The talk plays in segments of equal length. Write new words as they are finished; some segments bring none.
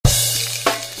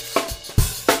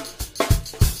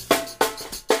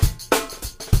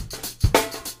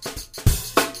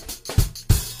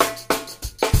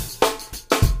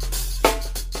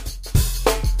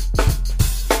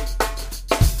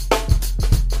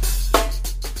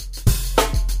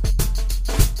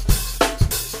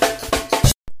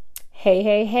Hey,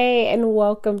 hey, hey, and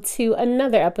welcome to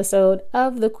another episode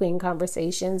of the Queen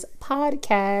Conversations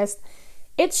podcast.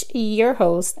 It's your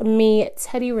host, me,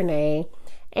 Teddy Renee,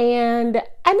 and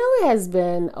I know it has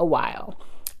been a while.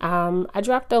 I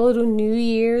dropped a little New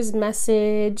Year's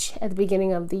message at the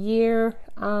beginning of the year,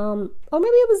 or maybe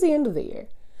it was the end of the year.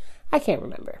 I can't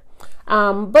remember.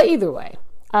 But either way,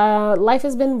 life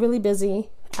has been really busy.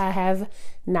 I have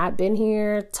not been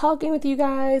here talking with you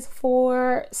guys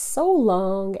for so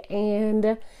long,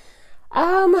 and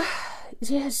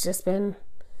it's just been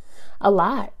a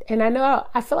lot. And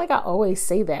I feel like I always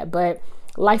say that, but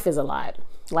life is a lot.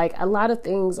 Like, a lot of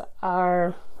things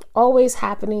are always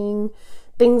happening.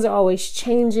 Things are always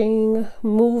changing,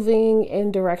 moving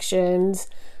in directions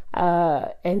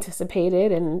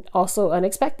anticipated and also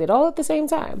unexpected, all at the same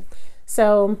time.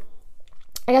 So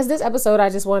I guess this episode, I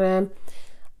just want to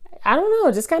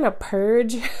just kind of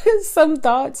purge some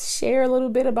thoughts, share a little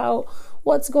bit about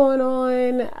what's going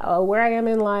on, where I am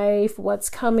in life, what's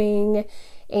coming,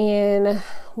 and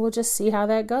we'll just see how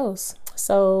that goes.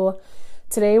 So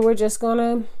today we're just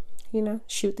gonna,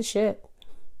 shoot the shit.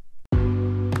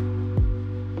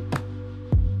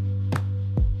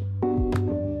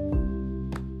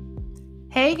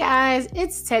 Hey guys,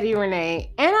 it's Teddy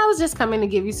Renee, and I was just coming to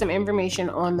give you some information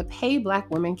on the Pay Black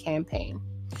Women campaign.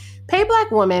 Pay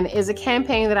Black Women is a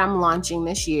campaign that I'm launching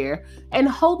this year in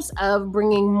hopes of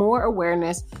bringing more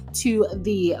awareness to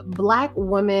the Black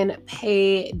women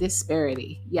pay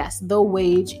disparity. Yes, the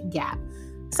wage gap.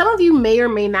 Some of you may or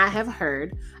may not have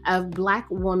heard of Black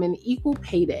Women Equal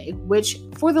Pay Day, which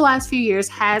for the last few years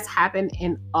has happened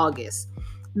in August.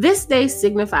 This day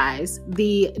signifies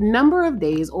the number of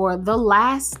days or the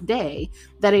last day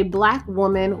that a Black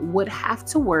woman would have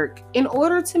to work in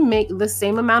order to make the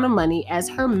same amount of money as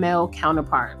her male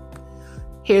counterpart.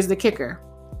 Here's the kicker.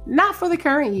 Not for the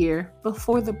current year, but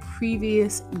for the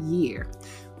previous year.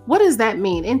 What does that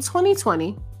mean? In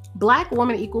 2020, Black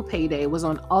Woman Equal Pay Day was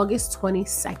on August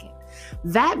 22nd.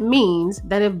 That means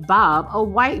that if Bob, a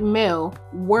white male,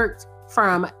 worked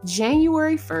from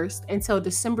January 1st until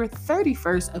December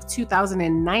 31st of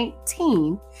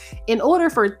 2019, in order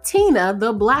for Tina,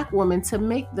 the Black woman, to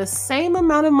make the same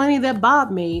amount of money that Bob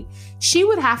made, she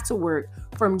would have to work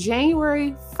from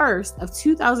January 1st of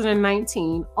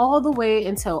 2019 all the way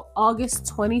until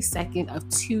August 22nd of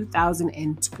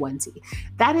 2020.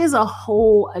 That is a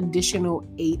whole additional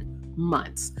 8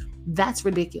 months. That's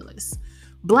ridiculous.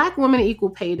 Black Women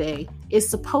Equal Pay Day is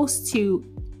supposed to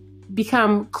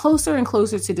become closer and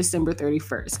closer to December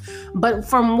 31st. But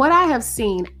from what I have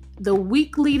seen, the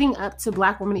week leading up to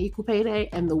Black Women Equal Pay Day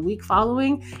and the week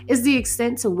following is the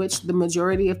extent to which the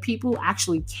majority of people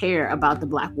actually care about the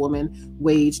Black woman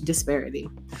wage disparity.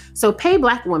 So Pay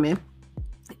Black Women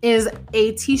is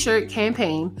a t-shirt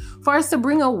campaign for us to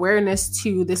bring awareness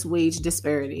to this wage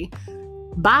disparity.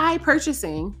 By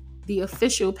purchasing the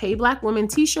official Pay Black Women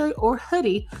t-shirt or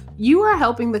hoodie, you are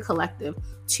helping the collective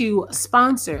to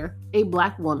sponsor a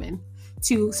Black woman,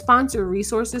 to sponsor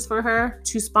resources for her,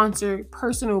 to sponsor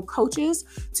personal coaches,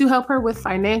 to help her with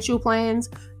financial plans,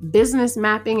 business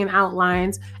mapping and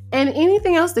outlines, and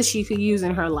anything else that she could use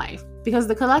in her life. Because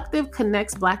the collective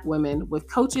connects Black women with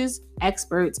coaches,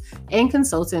 experts, and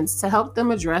consultants to help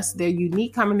them address their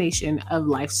unique combination of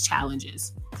life's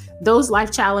challenges. Those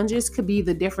life challenges could be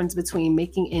the difference between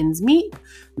making ends meet,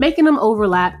 making them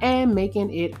overlap, and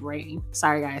making it rain.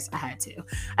 Sorry, guys, I had to.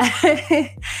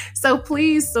 So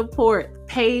please support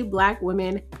Pay Black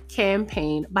Women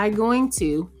campaign by going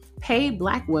to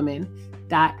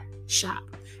payblackwomen.shop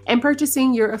and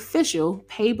purchasing your official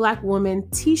Pay Black Woman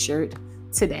t-shirt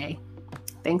today.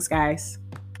 Thanks, guys.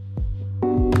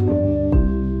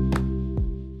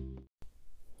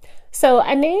 So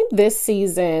I named this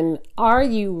season, Are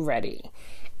You Ready?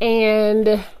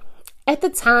 And at the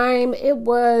time, it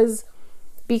was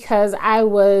because I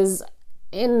was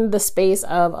in the space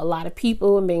of a lot of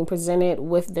people and being presented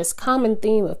with this common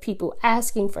theme of people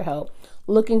asking for help,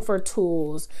 looking for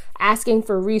tools, asking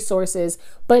for resources,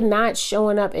 but not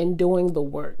showing up and doing the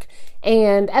work.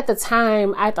 And at the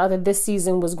time, I thought that this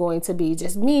season was going to be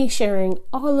just me sharing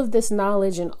all of this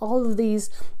knowledge and all of these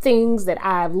things that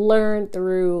I've learned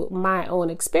through my own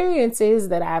experiences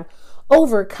that I've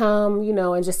overcome,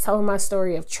 and just telling my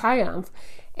story of triumph.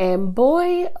 And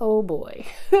boy, oh boy,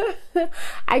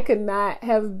 I could not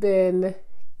have been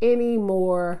any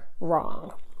more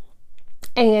wrong.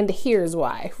 And here's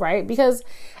why, right? Because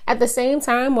at the same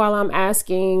time, while I'm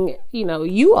asking,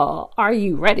 you all, are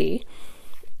you ready?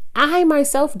 I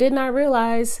myself did not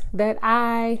realize that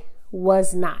I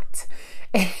was not.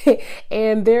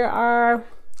 And there are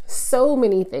so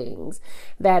many things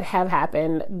that have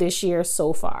happened this year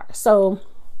so far. So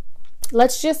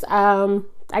let's just, I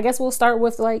guess we'll start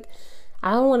with like,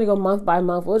 I don't want to go month by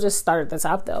month. We'll just start at the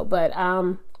top though. But,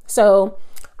 so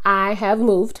I have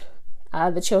moved.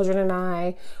 The children and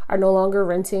I are no longer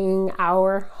renting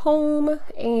our home,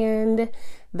 and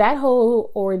that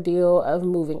whole ordeal of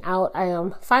moving out, I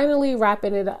am finally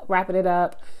wrapping it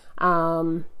up.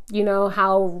 You know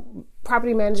how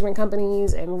property management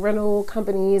companies and rental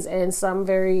companies and some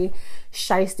very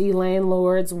shisty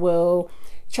landlords will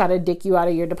try to dick you out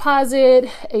of your deposit,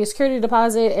 a security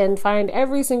deposit, and find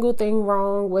every single thing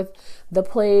wrong with the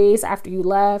place after you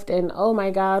left. And oh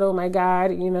my God,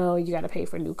 you know, you got to pay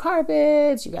for new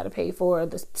carpets. You got to pay for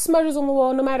the smudges on the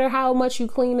wall, no matter how much you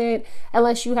clean it,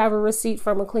 unless you have a receipt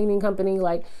from a cleaning company,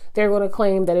 like they're going to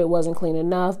claim that it wasn't clean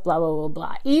enough, blah, blah, blah,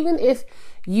 blah. Even if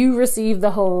you received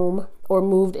the home or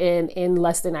moved in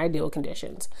less than ideal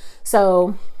conditions.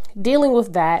 So dealing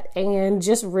with that, and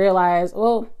just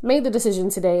made the decision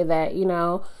today that, you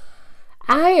know,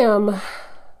 I am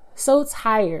so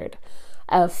tired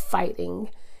of fighting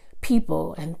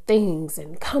people and things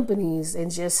and companies and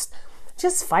just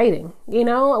fighting, you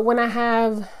know, when I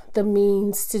have the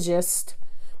means to just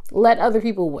let other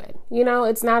people win. You know,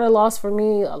 it's not a loss for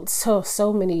me.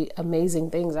 So many amazing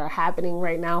things are happening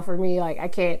right now for me. Like, I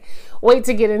can't wait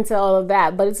to get into all of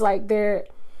that. But it's like there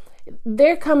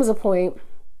comes a point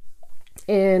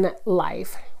in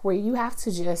life where you have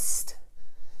to just,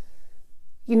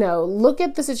 you know, look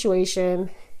at the situation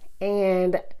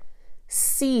and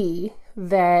see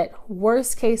that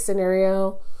worst case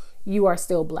scenario, you are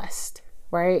still blessed,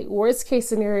 right? Worst case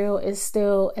scenario is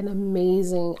still an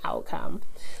amazing outcome.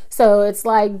 So it's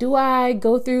like, do I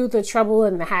go through the trouble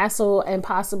and the hassle and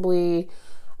possibly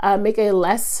make a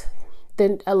less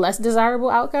desirable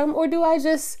outcome? Or do I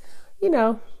just, you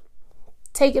know,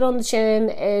 take it on the chin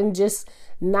and just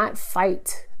not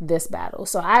fight this battle?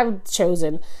 So I've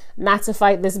chosen not to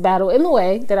fight this battle in the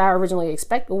way that I originally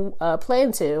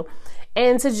planned to,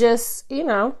 and to just, you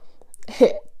know,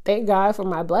 thank God for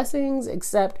my blessings,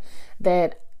 accept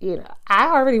that, you know, I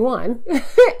already won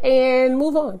and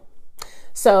move on.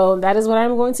 So that is what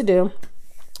I'm going to do.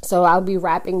 So I'll be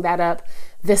wrapping that up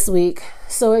this week.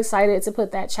 So excited to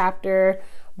put that chapter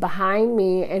behind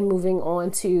me and moving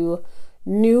on to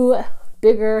new,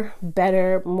 bigger,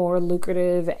 better, more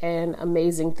lucrative and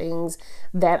amazing things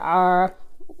that are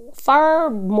far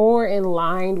more in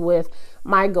line with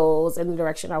my goals and the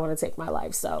direction I want to take my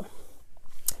life. So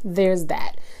there's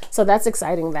that. So that's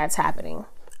exciting. That's happening.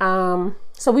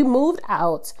 So we moved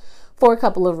out for a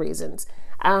couple of reasons.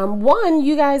 One,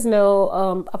 you guys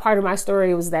know, a part of my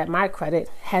story was that my credit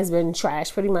has been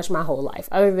trashed pretty much my whole life,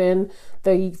 other than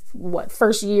the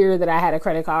first year that I had a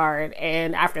credit card.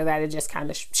 And after that, it just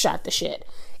kind of shot the shit.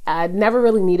 I never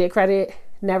really needed credit,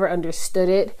 never understood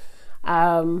it,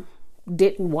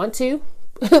 didn't want to,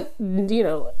 you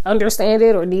know, understand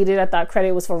it or need it. I thought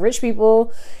credit was for rich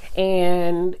people.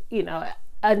 And, you know,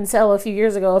 until a few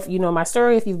years ago, if you know my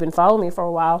story, if you've been following me for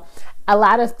a while, a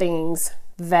lot of things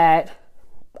that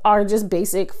are just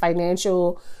basic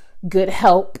financial good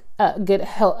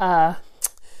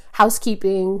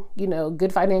housekeeping, you know,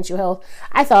 good financial health,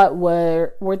 I thought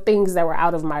were things that were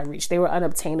out of my reach. They were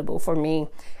unobtainable for me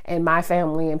and my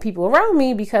family and people around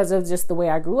me because of just the way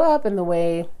I grew up and the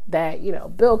way that, you know,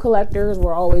 bill collectors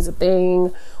were always a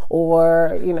thing,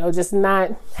 or, you know, just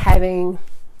not having,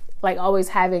 like, always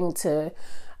having to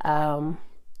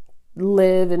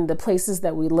live in the places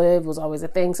that we live was always a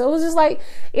thing. So it was just like,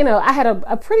 you know, I had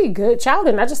a pretty good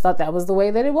childhood, and I just thought that was the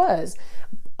way that it was,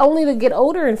 only to get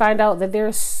older and find out that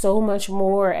there's so much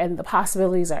more and the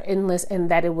possibilities are endless,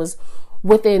 and that it was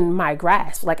within my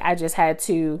grasp. Like, I just had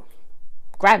to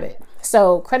grab it.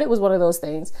 So credit was one of those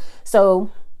things. So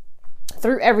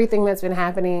through everything that's been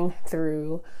happening,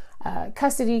 through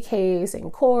custody case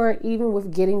in court, even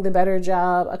with getting the better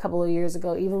job a couple of years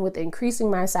ago, even with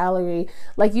increasing my salary,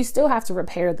 like, you still have to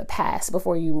repair the past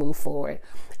before you move forward.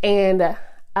 And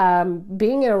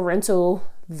being in a rental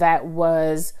that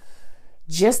was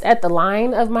just at the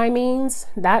line of my means,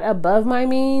 not above my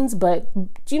means, but,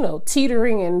 you know,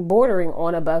 teetering and bordering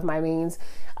on above my means,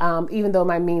 even though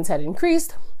my means had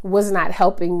increased, was not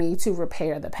helping me to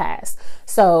repair the past.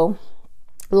 So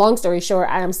long story short,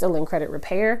 I am still in credit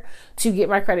repair to get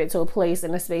my credit to a place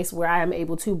in a space where I am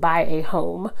able to buy a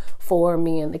home for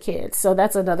me and the kids. So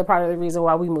that's another part of the reason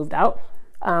why we moved out.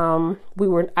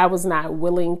 I was not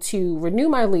willing to renew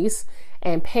my lease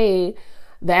and pay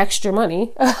the extra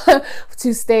money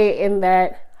to stay in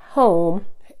that home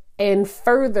and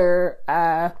further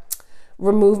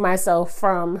remove myself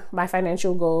from my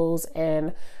financial goals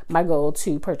and my goal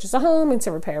to purchase a home and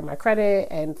to repair my credit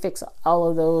and fix all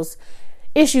of those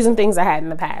issues and things I had in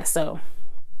the past. So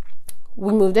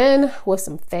we moved in with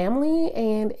some family,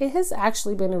 and it has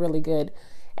actually been a really good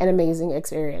and amazing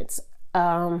experience.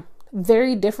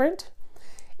 Very different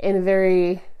in a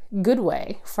very good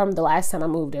way from the last time I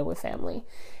moved in with family.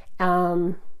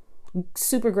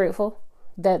 Super grateful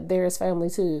that there is family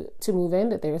to move in,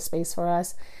 that there is space for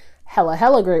us.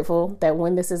 Hella grateful that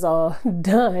when this is all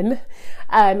done,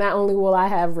 not only will I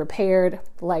have repaired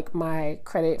like my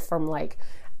credit from like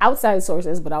outside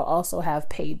sources, but I'll also have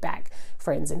paid back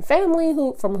friends and family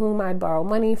from whom I'd borrow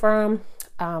money from.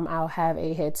 I'll have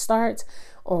a head start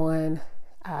on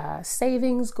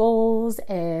savings goals,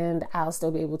 and I'll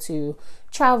still be able to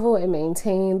travel and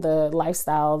maintain the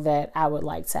lifestyle that I would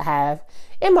like to have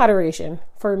in moderation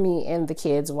for me and the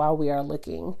kids while we are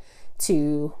looking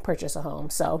to purchase a home.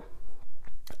 So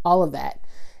all of that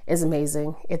is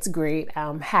amazing. It's great.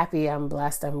 I'm happy. I'm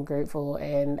blessed. I'm grateful.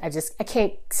 And I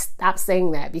can't stop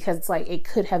saying that because it's like it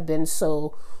could have been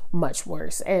so much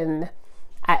worse. And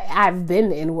I've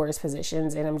been in worse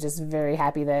positions, and I'm just very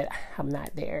happy that I'm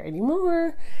not there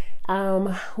anymore.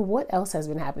 What else has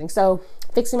been happening? So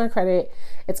fixing my credit,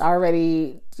 it's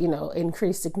already,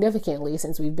 increased significantly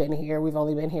since we've been here. We've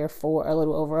only been here for a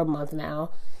little over a month now.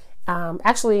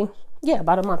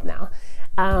 About a month now.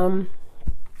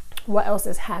 What else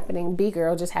is happening?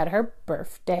 B-Girl just had her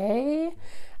birthday.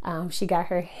 She got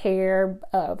her hair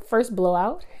first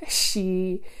blowout.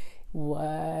 She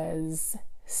was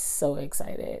so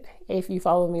excited. If you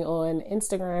follow me on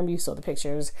Instagram, you saw the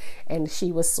pictures, and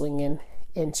she was swinging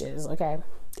inches. Okay,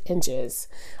 inches.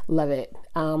 Love it.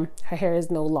 Her hair is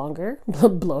no longer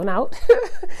blown out.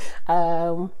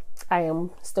 I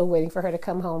am still waiting for her to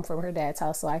come home from her dad's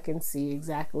house so I can see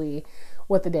exactly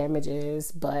what the damage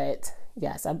is. But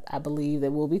yes, I believe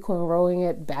that we'll be cornrowing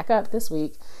it back up this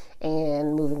week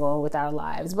and moving on with our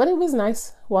lives. But it was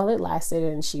nice while it lasted,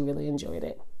 and she really enjoyed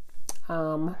it.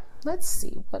 Let's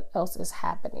see what else is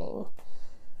happening.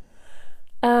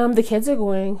 The kids are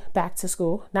going back to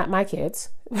school. Not my kids,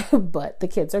 but the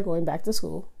kids are going back to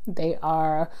school. They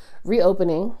are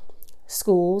reopening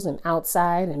schools and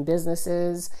outside and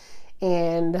businesses,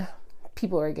 and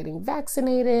people are getting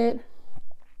vaccinated.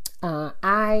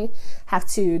 I have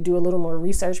to do a little more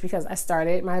research because I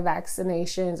started my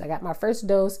vaccinations. I got my first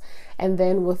dose, and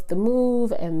then with the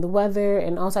move and the weather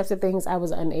and all types of things, I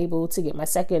was unable to get my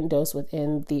second dose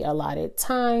within the allotted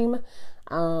time.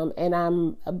 And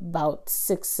I'm about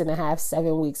 6.5,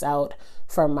 7 weeks out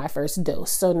from my first dose.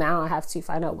 So now I have to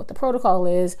find out what the protocol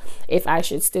is, if I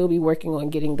should still be working on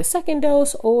getting the second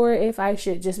dose, or if I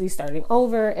should just be starting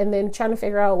over, and then trying to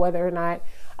figure out whether or not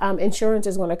insurance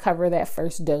is going to cover that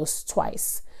first dose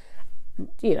twice.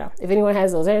 If anyone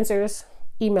has those answers,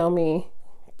 email me,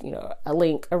 a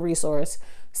link, a resource,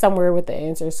 somewhere with the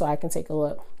answers so I can take a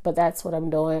look. But that's what I'm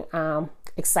doing. I'm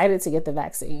excited to get the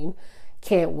vaccine.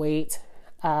 Can't wait.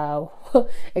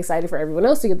 Excited for everyone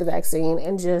else to get the vaccine,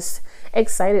 and just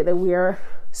excited that we are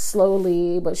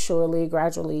slowly but surely,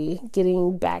 gradually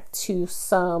getting back to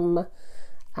some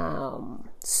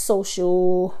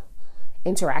social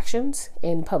interactions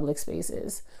in public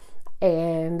spaces.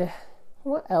 And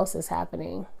what else is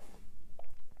happening?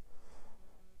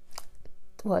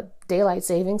 Daylight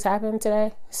savings happened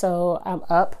today, so I'm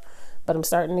up, but I'm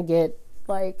starting to get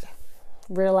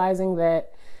realizing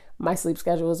that my sleep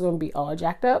schedule is going to be all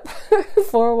jacked up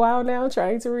for a while now,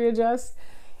 trying to readjust.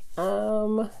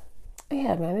 Yeah,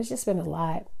 man, it's just been a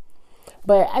lot.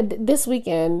 But this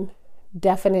weekend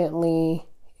definitely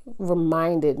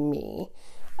reminded me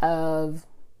of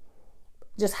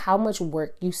just how much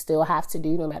work you still have to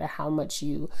do, no matter how much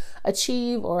you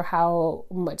achieve or how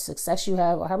much success you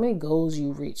have or how many goals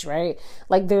you reach, right?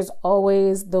 There's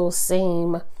always those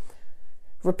same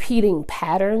repeating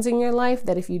patterns in your life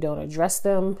that if you don't address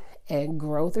them and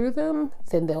grow through them,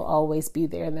 then they'll always be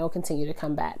there and they'll continue to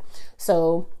come back.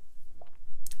 So,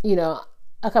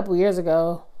 a couple years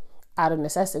ago, out of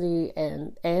necessity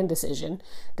and decision,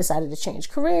 decided to change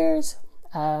careers,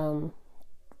 got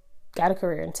a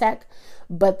career in tech,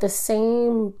 but the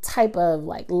same type of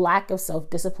lack of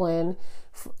self-discipline,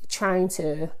 trying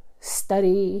to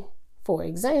study for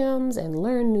exams and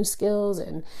learn new skills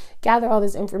and gather all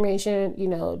this information,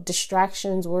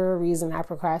 distractions were a reason I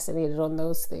procrastinated on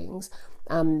those things.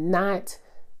 Not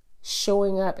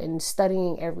showing up and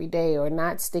studying every day, or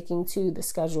not sticking to the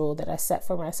schedule that I set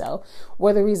for myself,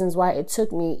 were the reasons why it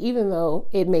took me, even though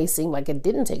it may seem like it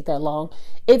didn't take that long,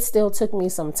 it still took me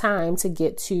some time to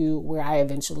get to where I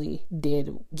eventually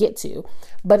did get to.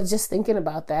 But just thinking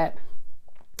about that,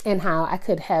 and how I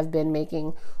could have been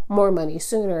making more money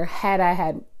sooner had I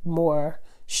had more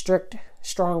strict,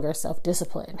 stronger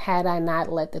self-discipline, had I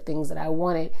not let the things that I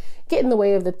wanted get in the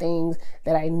way of the things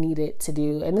that I needed to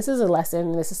do. And this is a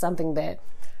lesson. This is something that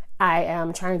I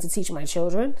am trying to teach my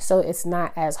children, so it's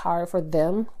not as hard for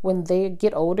them when they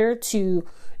get older to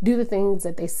do the things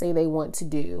that they say they want to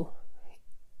do,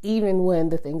 even when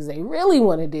the things they really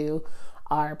want to do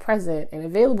are present and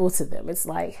available to them. It's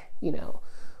like,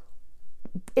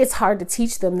 it's hard to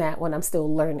teach them that when I'm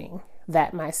still learning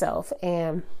that myself.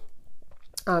 And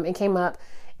it came up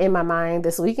in my mind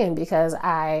this weekend because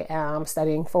I am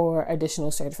studying for additional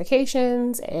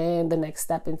certifications and the next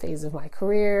step and phase of my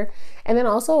career. And then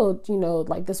also,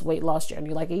 like this weight loss journey.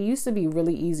 Like, it used to be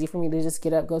really easy for me to just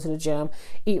get up, go to the gym,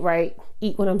 eat right,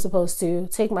 eat when I'm supposed to,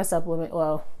 take my supplement.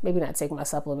 Well, maybe not take my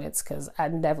supplements because I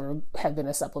never have been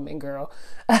a supplement girl.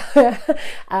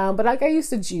 But like, I used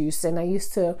to juice, and I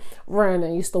used to run,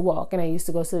 I used to walk, and I used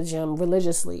to go to the gym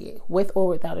religiously with or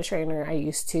without a trainer. I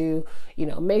used to,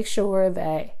 make sure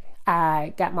that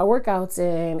I got my workouts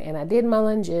in and I did my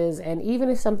lunges. And even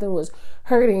if something was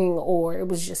hurting or it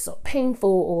was just so painful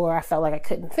or I felt like I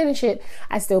couldn't finish it,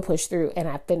 I still pushed through and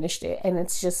I finished it. And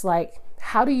it's just like,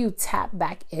 how do you tap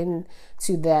back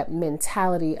into that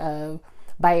mentality of,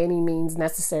 by any means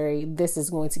necessary, this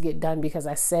is going to get done because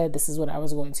I said this is what I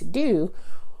was going to do,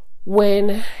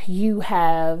 when you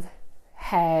have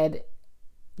had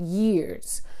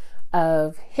years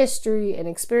of history and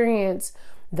experience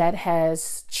that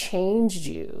has changed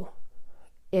you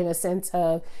in a sense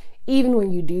of, even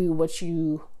when you do what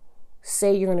you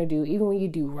say you're going to do, even when you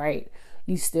do right,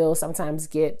 you still sometimes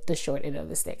get the short end of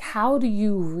the stick. How do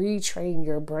you retrain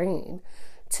your brain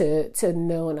to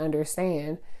know and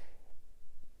understand,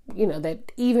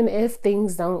 that even if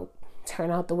things don't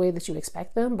turn out the way that you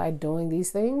expect them by doing these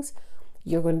things,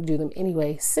 you're going to do them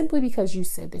anyway, simply because you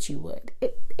said that you would.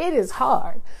 It is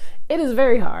hard. It is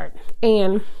very hard.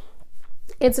 And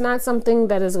it's not something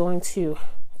that is going to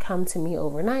come to me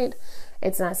overnight.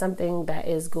 It's not something that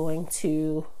is going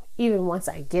to, even once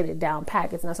I get it down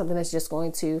pat, it's not something that's just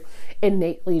going to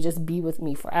innately just be with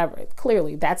me forever.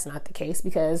 Clearly, that's not the case,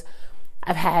 because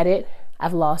I've had it,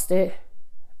 I've lost it,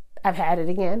 I've had it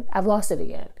again, I've lost it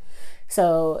again.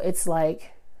 So it's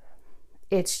like,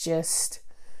 it's just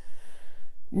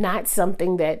not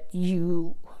something that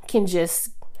you can just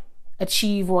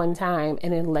achieve one time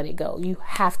and then let it go. You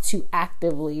have to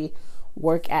actively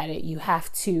work at it. You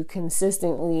have to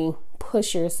consistently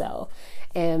push yourself.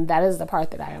 And that is the part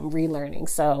that I am relearning.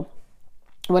 So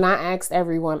when I asked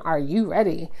everyone, are you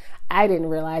ready? I didn't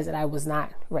realize that I was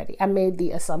not ready. I made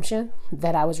the assumption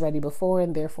that I was ready before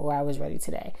and therefore I was ready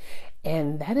today.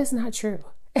 And that is not true.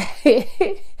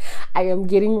 I am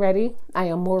getting ready. I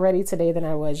am more ready today than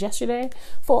I was yesterday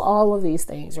for all of these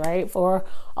things, right? For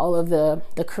all of the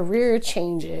career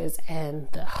changes and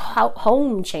the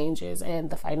home changes and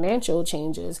the financial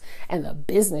changes and the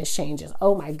business changes.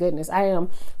 Oh my goodness. I am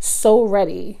so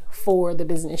ready for the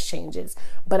business changes,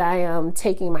 but I am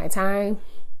taking my time.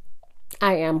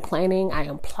 I am planning, I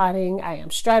am plotting, I am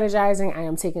strategizing, I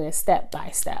am taking it step by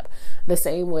step, the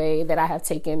same way that I have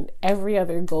taken every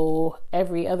other goal,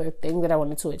 every other thing that I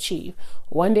wanted to achieve,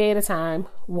 one day at a time,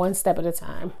 one step at a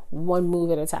time, one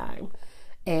move at a time.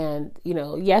 And,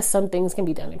 yes, some things can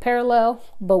be done in parallel,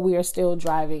 but we are still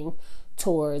driving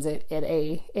towards it in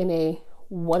a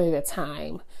one at a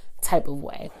time type of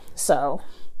way. So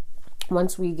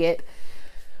once we get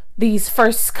these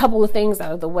first couple of things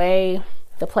out of the way,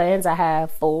 the plans I have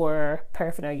for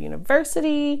Paraphernalia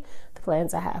University, the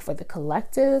plans I have for the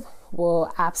collective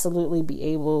will absolutely be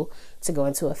able to go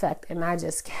into effect. And I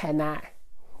just cannot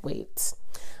wait.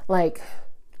 Like,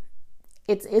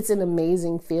 it's an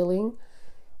amazing feeling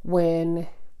when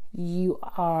you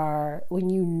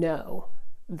know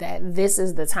that this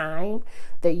is the time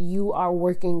that you are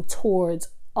working towards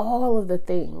all of the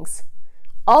things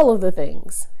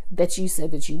that you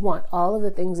said that you want, all of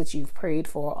the things that you've prayed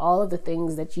for, all of the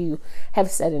things that you have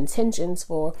set intentions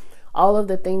for, all of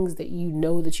the things that you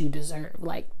know that you deserve.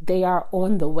 Like, they are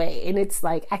on the way. And it's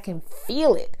like, I can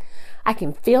feel it. I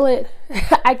can feel it.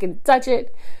 I can touch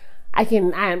it.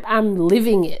 I'm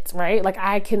living it, right? Like,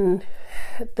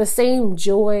 the same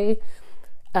joy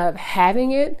of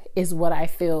having it is what I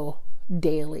feel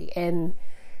daily. And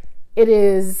it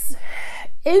is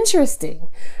interesting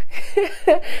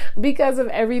because of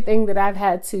everything that I've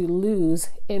had to lose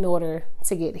in order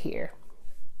to get here.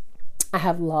 I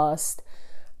have lost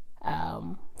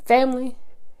family,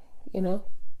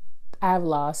 I've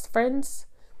lost friends.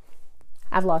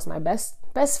 I've lost my best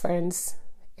friends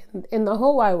in the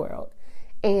whole wide world.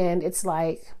 And it's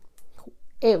like,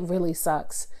 it really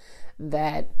sucks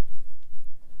that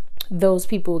those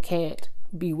people can't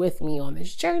be with me on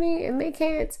this journey, and they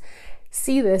can't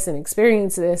see this and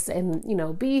experience this and,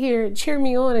 be here, cheer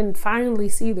me on, and finally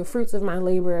see the fruits of my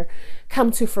labor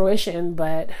come to fruition.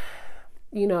 But,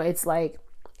 it's like,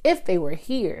 if they were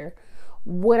here,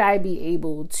 would I be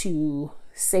able to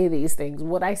say these things?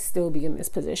 Would I still be in this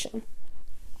position?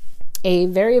 A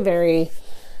very, very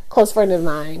close friend of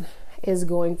mine is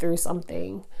going through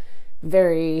something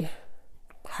very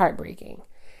heartbreaking.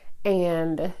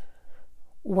 And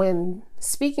when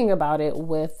speaking about it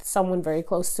with someone very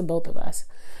close to both of us,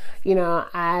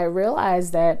 I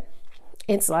realized that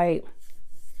it's like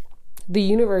the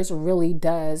universe really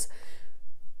does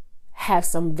have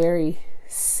some very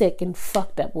sick and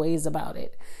fucked up ways about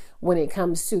it when it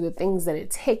comes to the things that it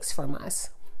takes from us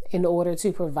in order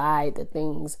to provide the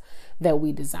things that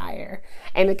we desire.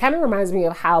 And it kind of reminds me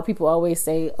of how people always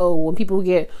say, oh, when people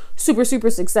get super, super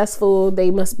successful,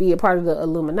 they must be a part of the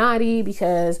Illuminati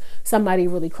because somebody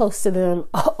really close to them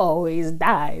always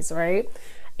dies, right?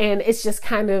 And it's just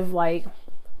kind of like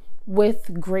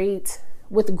with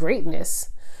greatness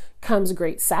comes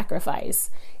great sacrifice.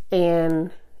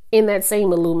 And in that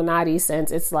same Illuminati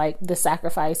sense, it's like the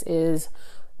sacrifice is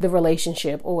the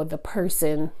relationship or the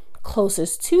person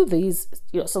closest to these,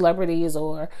 celebrities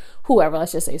or whoever,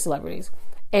 let's just say celebrities.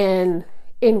 And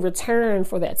in return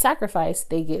for that sacrifice,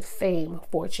 they get fame,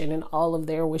 fortune, and all of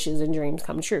their wishes and dreams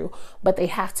come true. But they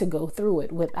have to go through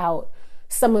it without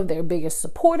some of their biggest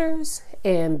supporters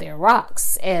and their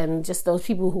rocks and just those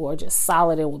people who are just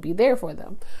solid and will be there for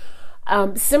them.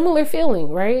 Similar feeling,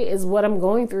 right, is what I'm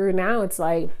going through now. It's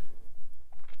like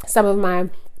some of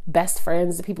my best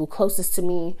friends, the people closest to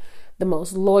me, the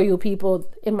most loyal people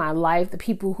in my life, the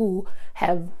people who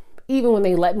have, even when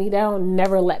they let me down,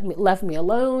 never left me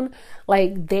alone.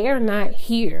 Like, they're not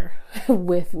here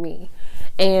with me.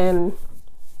 And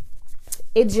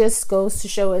it just goes to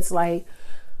show, it's like,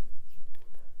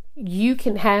 you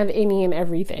can have any and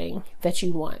everything that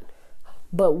you want,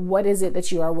 but what is it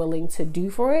that you are willing to do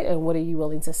for it? And what are you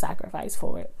willing to sacrifice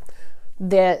for it?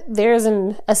 That there's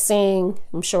a saying,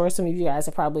 I'm sure some of you guys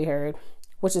have probably heard,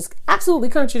 which is absolutely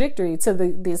contradictory to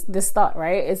this thought,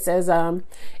 right? It says,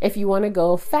 if you want to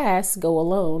go fast, go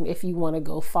alone. If you want to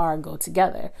go far, go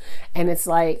together. And it's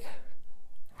like,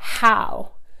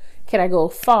 how can I go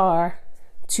far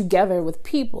together with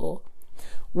people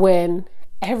when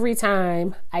every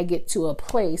time I get to a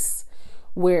place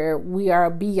where we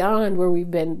are beyond where we've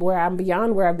been, where I'm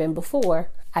beyond where I've been before,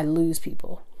 I lose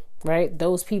people, right?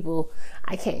 Those people,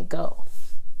 I can't go.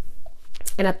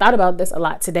 And I thought about this a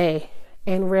lot today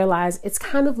and realized it's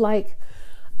kind of like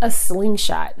a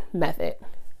slingshot method.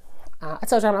 I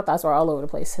told y'all my thoughts were all over the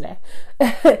place today,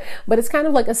 but it's kind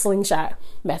of like a slingshot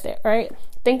method, right?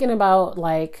 Thinking about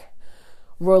like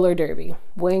roller derby,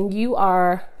 when you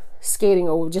are skating,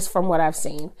 or just from what I've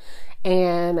seen,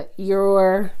 and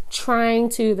you're trying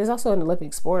to, there's also an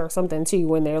Olympic sport or something too,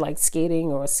 when they're like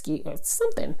skating or ski or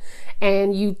something,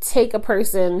 and you take a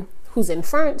person who's in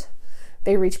front,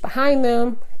 they reach behind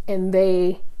them and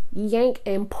they yank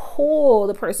and pull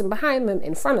the person behind them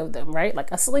in front of them, right?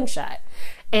 Like a slingshot.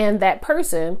 And that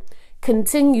person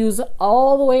continues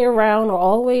all the way around or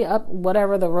all the way up,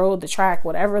 whatever the road, the track,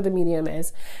 whatever the medium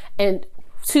is, and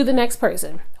to the next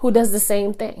person who does the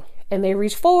same thing. And they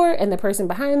reach forward and the person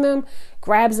behind them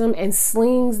grabs them and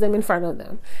slings them in front of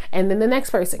them. And then the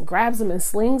next person grabs them and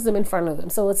slings them in front of them.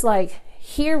 So it's like,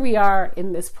 here we are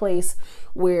in this place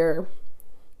where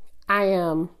I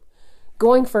am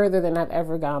going further than I've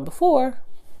ever gone before.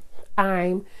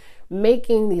 I'm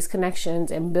making these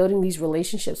connections and building these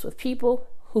relationships with people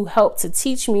who help to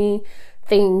teach me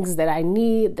things that I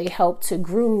need. They help to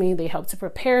groom me. They help to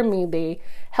prepare me. They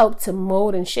help to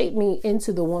mold and shape me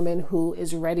into the woman who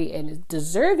is ready and is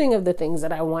deserving of the things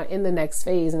that I want in the next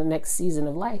phase, in the next season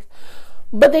of life.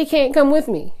 But they can't come with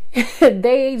me.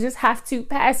 They just have to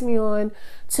pass me on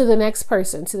to the next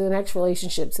person, to the next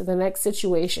relationship, to the next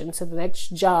situation, to the next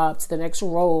job, to the next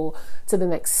role, to the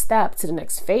next step, to the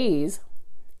next phase.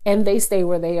 And they stay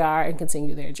where they are and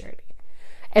continue their journey.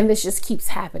 And this just keeps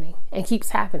happening and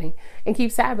keeps happening and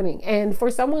keeps happening. And for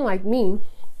someone like me,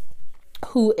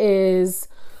 who is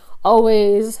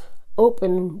always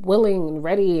open, willing, and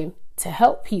ready to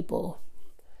help people,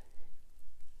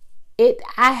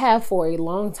 I have for a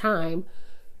long time,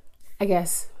 I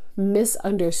guess,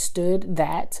 misunderstood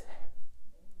that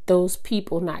those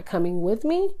people not coming with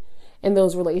me and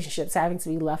those relationships having to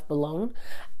be left alone.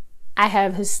 I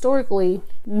have historically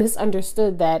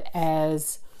misunderstood that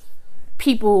as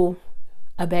people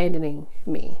abandoning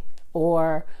me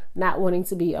or not wanting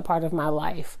to be a part of my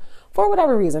life for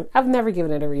whatever reason. I've never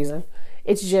given it a reason.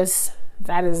 It's just,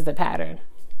 that is the pattern.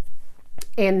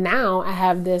 And now I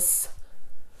have this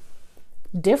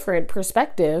different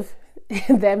perspective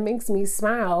that makes me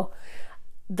smile,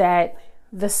 that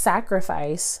the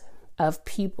sacrifice of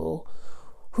people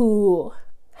who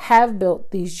have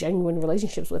built these genuine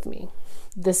relationships with me,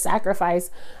 the sacrifice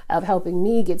of helping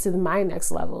me get to my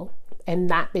next level and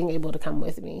not being able to come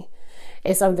with me,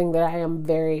 is something that I am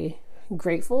very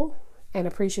grateful and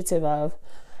appreciative of.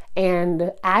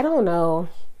 And I don't know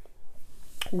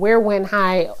where, when,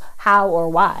 how, or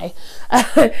why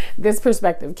this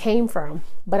perspective came from,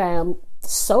 but I am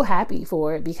so happy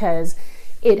for it, because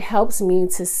it helps me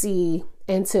to see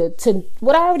and to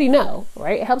what I already know,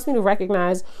 right? It helps me to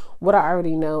recognize what I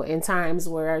already know in times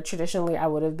where traditionally I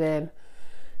would have been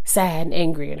sad and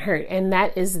angry and hurt. And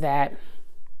that is that,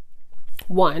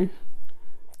 one,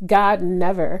 God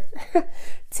never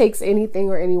takes anything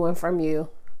or anyone from you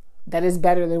that is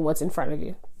better than what's in front of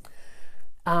you.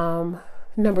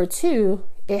 Number two,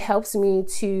 it helps me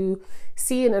to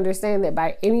see and understand that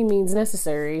by any means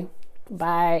necessary,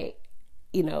 by,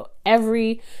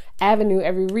 every avenue,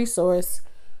 every resource,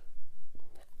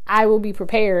 I will be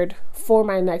prepared for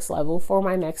my next level, for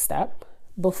my next step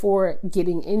before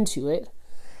getting into it.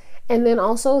 And then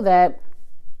also that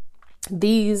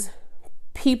these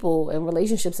people and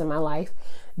relationships in my life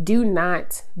do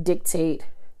not dictate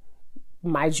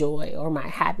my joy or my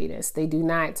happiness. They do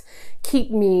not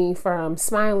keep me from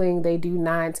smiling. They do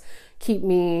not keep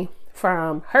me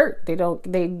from hurt.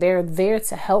 They're there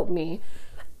to help me.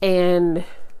 And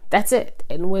that's it.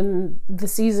 And when the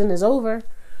season is over,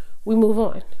 we move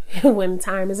on. When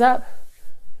time is up,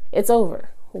 it's over.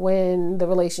 When the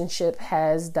relationship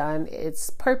has done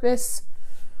its purpose,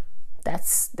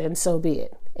 then so be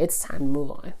it. It's time to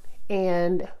move on.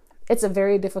 And it's a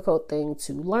very difficult thing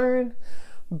to learn,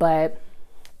 but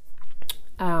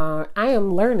I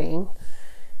am learning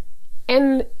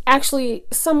and actually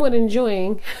somewhat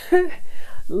enjoying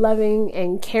loving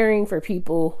and caring for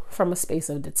people from a space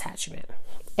of detachment.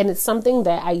 And it's something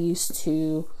that I used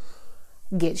to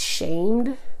get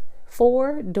shamed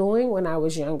for doing when I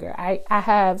was younger. I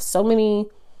have so many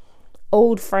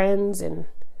old friends, and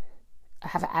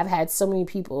I've had so many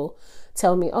people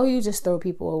tell me, oh, you just throw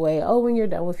people away. Oh, when you're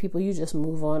done with people, you just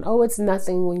move on. Oh, it's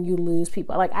nothing when you lose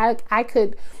people. Like I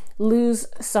could lose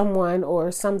someone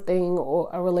or something, or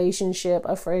a relationship,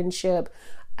 a friendship,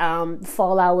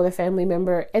 fall out with a family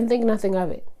member and think nothing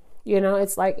of it.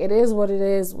 It's like, it is what it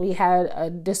is. We had a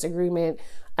disagreement.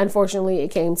 Unfortunately, it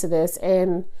came to this,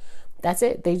 and that's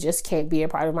it. They just can't be a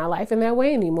part of my life in that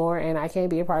way anymore, and I can't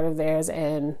be a part of theirs,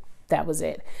 and that was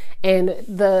it. And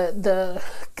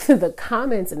the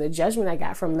comments and the judgment I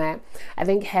got from that, I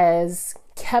think, has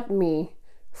kept me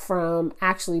from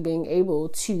actually being able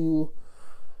to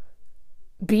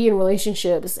be in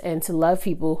relationships and to love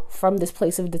people from this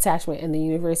place of detachment. And the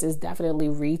universe is definitely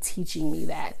reteaching me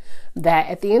that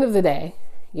at the end of the day,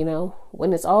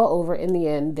 when it's all over, in the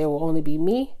end, there will only be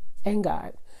me and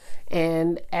God.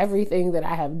 And everything that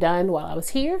I have done while I was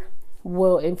here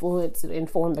will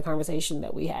inform the conversation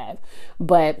that we have.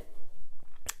 But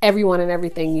everyone and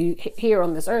everything you here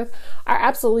on this earth are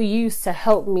absolutely used to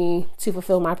help me to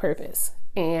fulfill my purpose.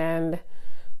 And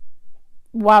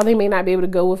while they may not be able to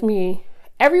go with me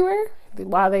everywhere,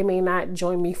 while they may not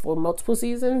join me for multiple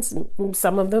seasons,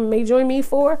 some of them may join me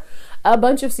for a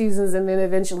bunch of seasons and then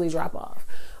eventually drop off.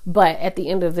 But at the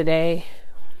end of the day,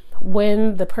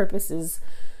 when our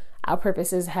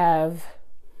purposes have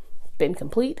been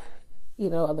complete,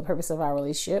 the purpose of our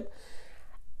relationship,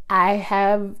 I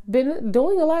have been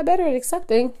doing a lot better at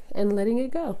accepting and letting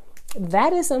it go.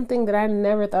 That is something that I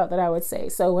never thought that I would say.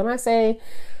 So when I say,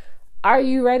 are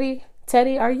you ready,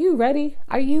 Teddy? Are you ready?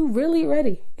 Are you really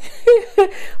ready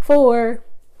for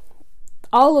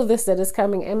all of this that is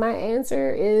coming? And my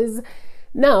answer is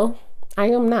no, I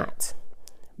am not.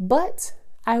 But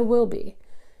I will be.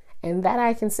 And that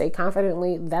I can say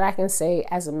confidently, that I can say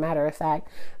as a matter of fact,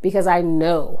 because I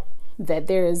know that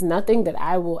there is nothing that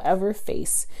I will ever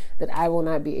face that I will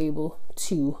not be able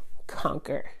to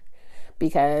conquer.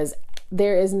 Because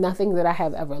there is nothing that I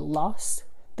have ever lost.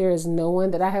 There is no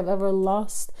one that I have ever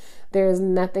lost. There is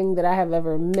nothing that I have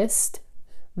ever missed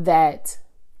that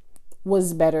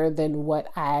was better than what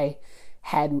I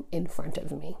had in front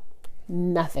of me.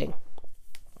 Nothing.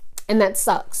 And that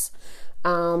sucks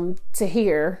to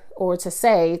hear or to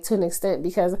say, to an extent,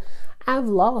 because I've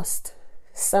lost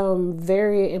some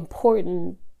very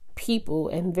important people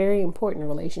and very important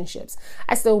relationships.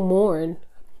 I still mourn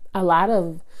a lot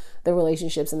of the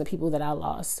relationships and the people that I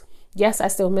lost. Yes, I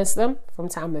still miss them from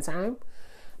time to time,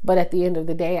 but at the end of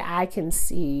the day, I can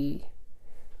see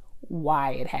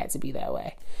why it had to be that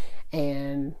way.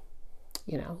 And,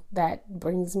 that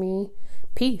brings me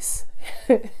peace.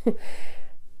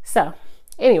 So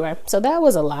Anyway, so that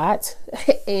was a lot.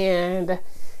 And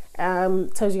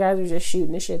told you guys we're just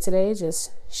shooting the shit today,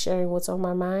 just sharing what's on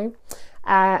my mind.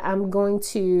 I'm going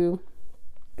to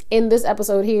end this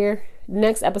episode here.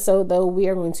 Next episode, though, we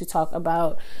are going to talk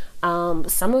about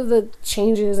some of the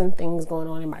changes and things going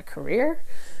on in my career,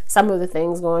 some of the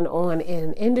things going on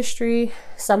in industry,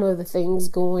 some of the things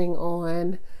going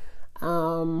on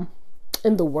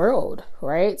in the world,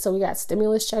 right? So we got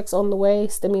stimulus checks on the way,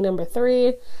 stimmy number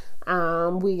 3.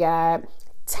 We got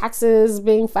taxes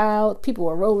being filed. People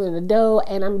are rolling the dough,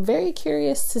 and I'm very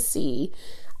curious to see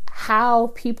how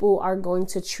people are going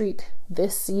to treat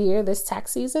this year, this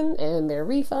tax season, and their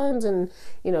refunds, and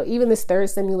even this third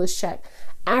stimulus check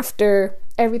after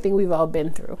everything we've all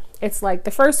been through. It's like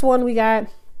the first one we got,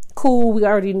 cool. We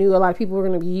already knew a lot of people were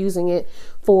going to be using it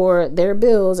for their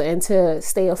bills and to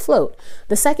stay afloat.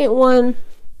 The second one,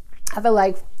 I feel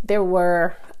like there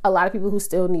were a lot of people who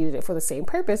still needed it for the same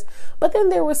purpose, but then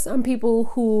there were some people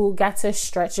who got to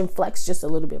stretch and flex just a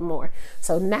little bit more.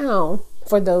 So now,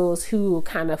 for those who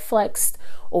kind of flexed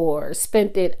or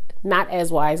spent it not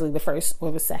as wisely the first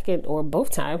or the second or both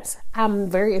times, I'm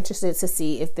very interested to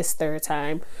see if this third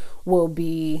time will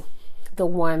be the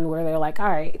one where they're like, all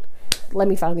right, let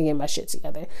me finally get my shit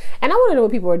together. And I want to know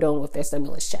what people are doing with their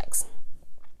stimulus checks.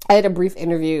 I had a brief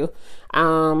interview.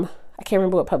 I can't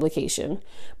remember what publication,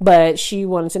 but she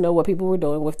wanted to know what people were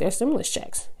doing with their stimulus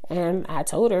checks. And I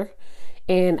told her,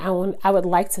 and I would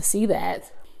like to see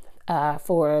that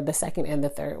for the second and the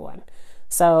third one.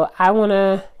 So I want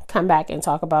to come back and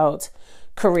talk about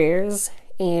careers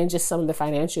and just some of the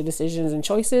financial decisions and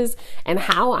choices and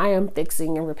how I am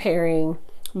fixing and repairing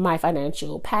my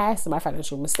financial past and my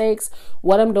financial mistakes,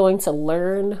 what I'm doing to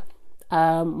learn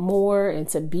more and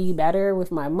to be better with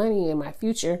my money and my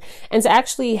future, and to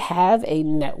actually have a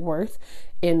net worth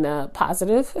in a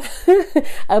positive,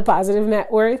 a positive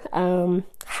net worth.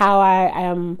 How I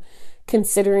am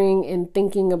considering and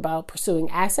thinking about pursuing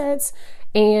assets,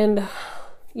 and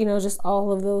just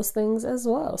all of those things as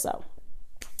well. So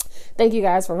thank you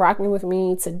guys for rocking with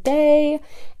me today,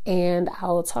 and I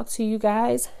will talk to you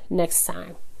guys next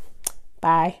time.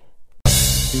 Bye.